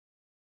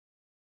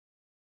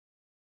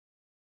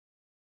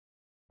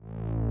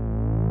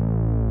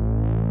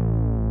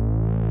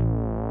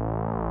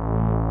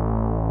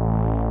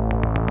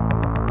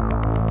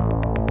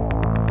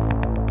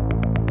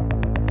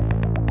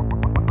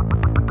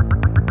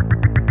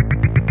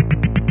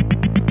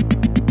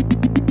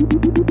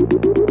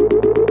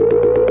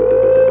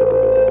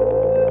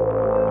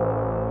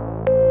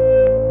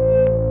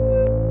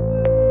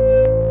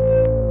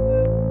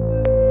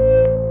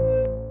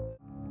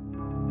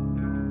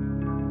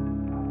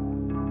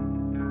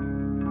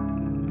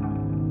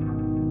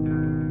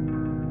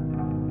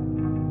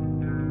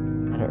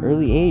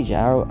early age,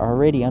 I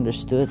already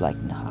understood, like,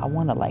 nah, I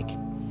want to, like,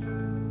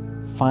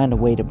 find a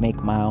way to make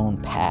my own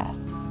path,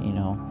 you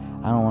know?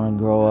 I don't want to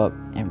grow up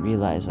and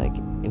realize, like,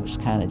 it was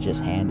kind of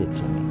just handed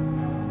to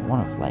me. I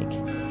want to, like,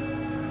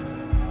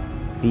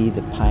 be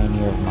the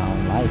pioneer of my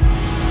own life.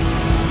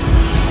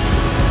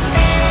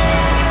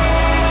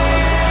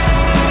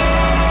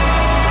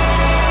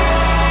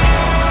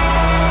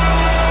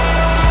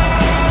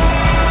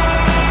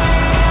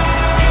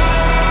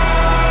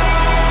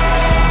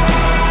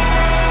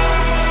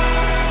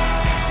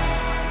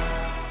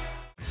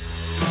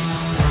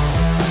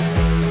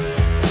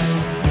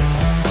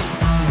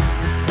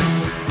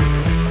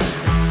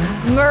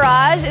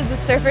 Mirage is the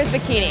surfer's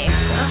bikini.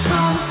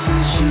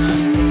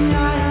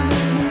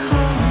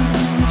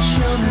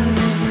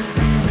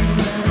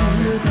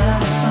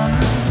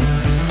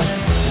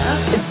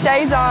 It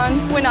stays on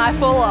when I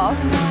fall off.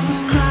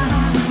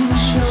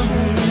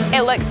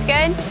 It looks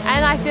good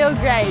and I feel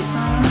great.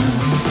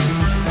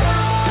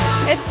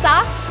 It's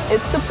soft,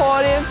 it's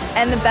supportive,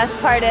 and the best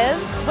part is,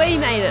 we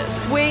made it.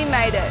 We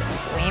made it.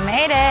 We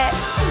made it.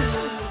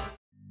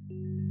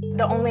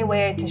 The only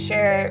way to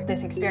share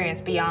this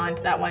experience beyond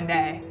that one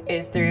day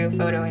is through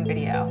photo and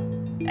video.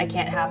 I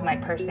can't have my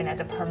person as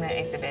a permanent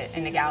exhibit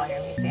in a gallery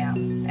or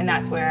museum, and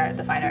that's where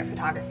the fine art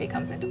photography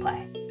comes into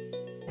play.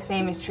 The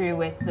same is true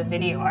with the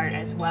video art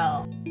as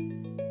well.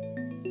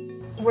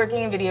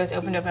 Working in video has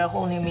opened up a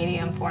whole new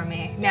medium for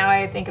me. Now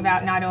I think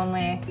about not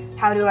only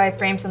how do I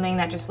frame something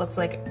that just looks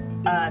like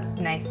a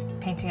nice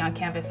painting on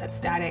canvas that's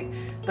static,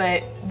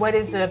 but what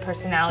is the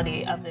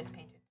personality of this painting?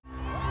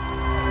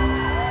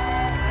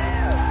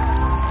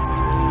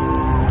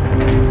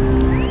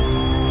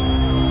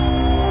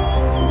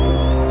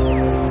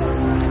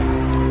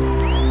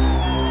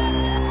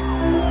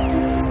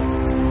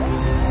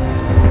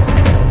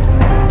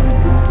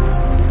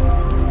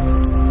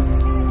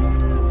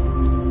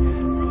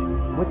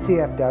 What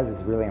CF does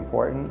is really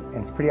important, and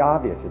it's pretty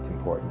obvious it's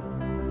important.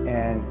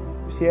 And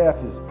CF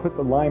has put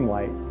the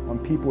limelight on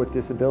people with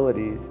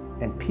disabilities,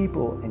 and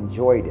people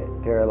enjoyed it.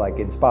 They're like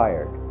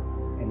inspired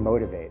and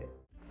motivated.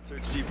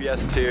 Search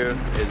GPS 2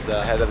 is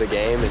ahead of the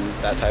game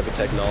in that type of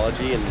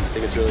technology, and I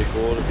think it's really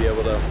cool to be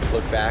able to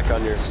look back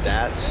on your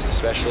stats,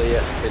 especially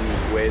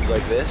in waves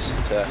like this,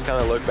 to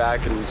kind of look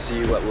back and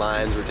see what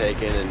lines were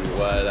taken and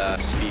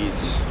what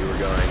speeds you were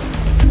going.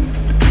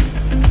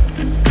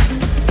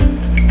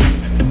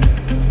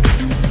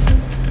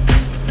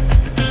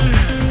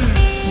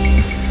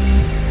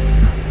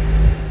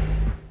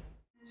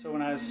 So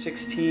when I was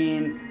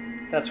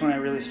 16, that's when I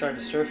really started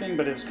surfing,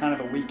 but it was kind of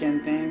a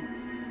weekend thing.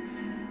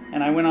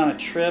 And I went on a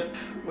trip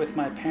with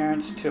my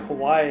parents to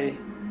Hawaii,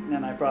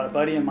 and I brought a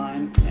buddy of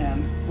mine,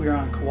 and we were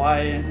on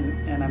Kauai,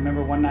 and I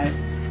remember one night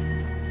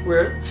we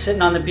were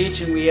sitting on the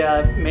beach, and we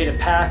made a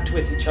pact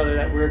with each other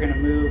that we were going to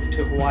move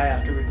to Hawaii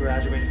after we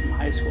graduated from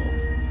high school.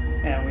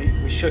 And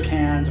we shook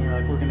hands, and we were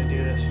like, we're going to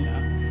do this, you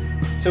know.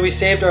 So we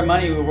saved our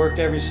money, we worked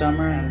every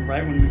summer, and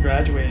right when we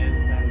graduated,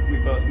 then we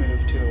both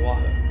moved to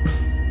Oahu.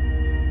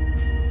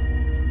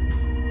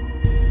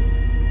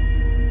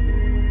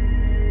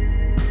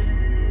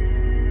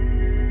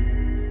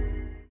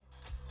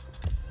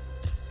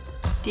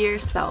 Dear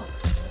self,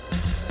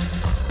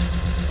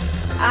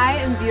 I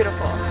am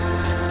beautiful.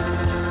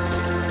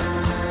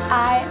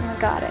 I am a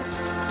goddess.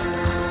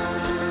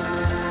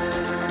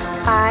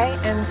 I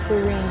am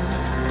serene.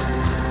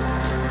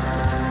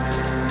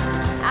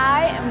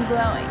 I am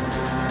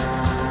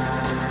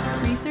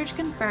glowing. Research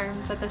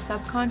confirms that the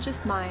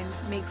subconscious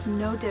mind makes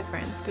no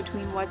difference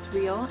between what's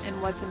real and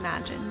what's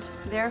imagined.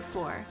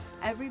 Therefore,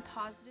 every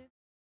positive